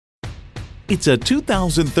It's a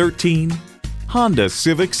 2013 Honda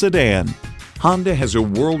Civic sedan. Honda has a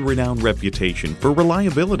world-renowned reputation for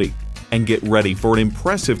reliability, and get ready for an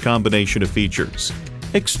impressive combination of features: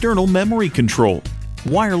 external memory control,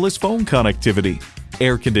 wireless phone connectivity,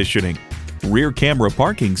 air conditioning, rear camera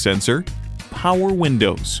parking sensor, power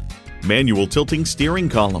windows, manual tilting steering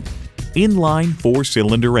column, inline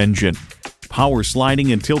 4-cylinder engine, power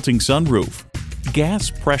sliding and tilting sunroof,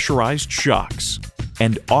 gas pressurized shocks,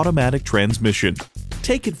 and automatic transmission.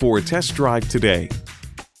 Take it for a test drive today.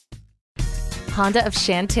 Honda of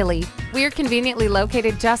Chantilly. We're conveniently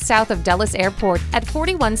located just south of Dulles Airport at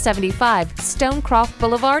 4175 Stonecroft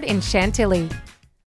Boulevard in Chantilly.